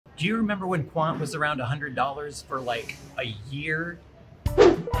Do you remember when Quant was around $100 for like a year?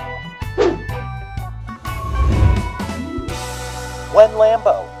 When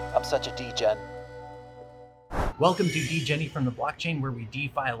Lambo, I'm such a degen. Welcome to Degenny from the blockchain, where we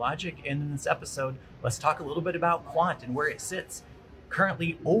defy logic. And in this episode, let's talk a little bit about Quant and where it sits.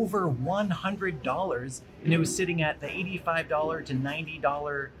 Currently over $100, and it was sitting at the $85 to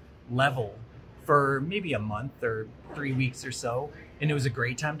 $90 level for maybe a month or 3 weeks or so. And it was a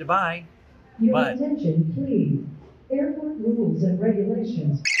great time to buy. Your attention, please. Airport rules and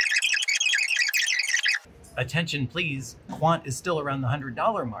regulations. Attention, please. Quant is still around the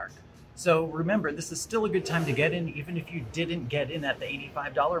 $100 mark. So remember, this is still a good time to get in, even if you didn't get in at the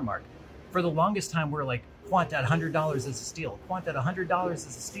 $85 mark. For the longest time, we're like, Quant at $100 is a steal. Quant at $100 is a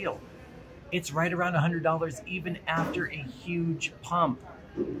steal. It's right around $100 even after a huge pump.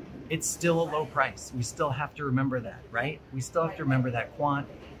 It's still a low price. We still have to remember that, right? We still have to remember that Quant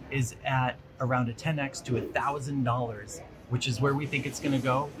is at around a 10x to $1,000, which is where we think it's going to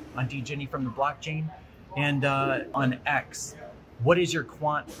go on Degenny from the blockchain. And on X, what is your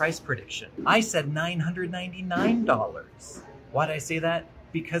Quant price prediction? I said $999. Why'd I say that?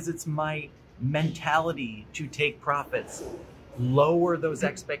 Because it's my mentality to take profits, lower those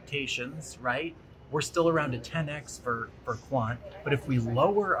expectations, right? We're still around a 10x for Quant, but if we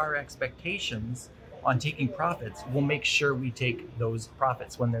lower our expectations on taking profits, we'll make sure we take those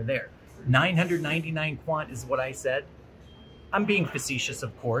profits when they're there. 999 Quant is what I said. I'm being facetious,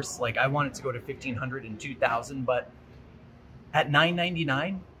 of course. Like, I want it to go to 1,500 and 2,000, but at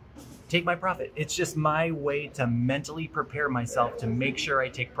 999, take my profit. It's just my way to mentally prepare myself to make sure I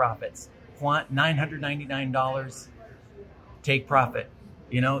take profits. Quant, $999, take profit.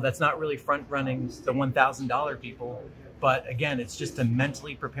 You know, that's not really front running the $1,000 people, but again, it's just to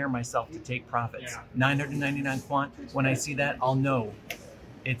mentally prepare myself to take profits. 999 Quant, when I see that, I'll know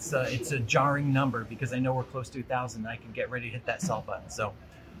it's a jarring number, because I know we're close to 1,000. I can get ready to hit that sell button. So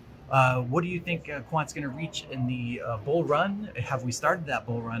what do you think Quant's going to reach in the bull run? Have we started that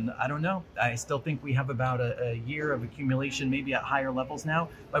bull run? I don't know. I still think we have about a year of accumulation, maybe at higher levels now,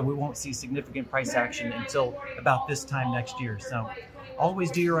 but we won't see significant price action until about this time next year. So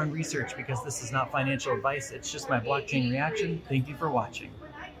always do your own research, because this is not financial advice. It's just my blockchain reaction. Thank you for watching.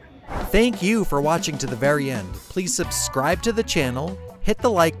 Thank you for watching to the very end. Please subscribe to the channel, hit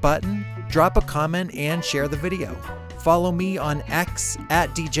the like button, drop a comment, and share the video. Follow me on X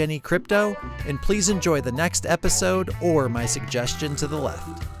at Degenny Crypto, and please enjoy the next episode or my suggestion to the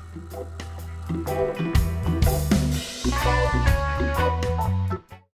left.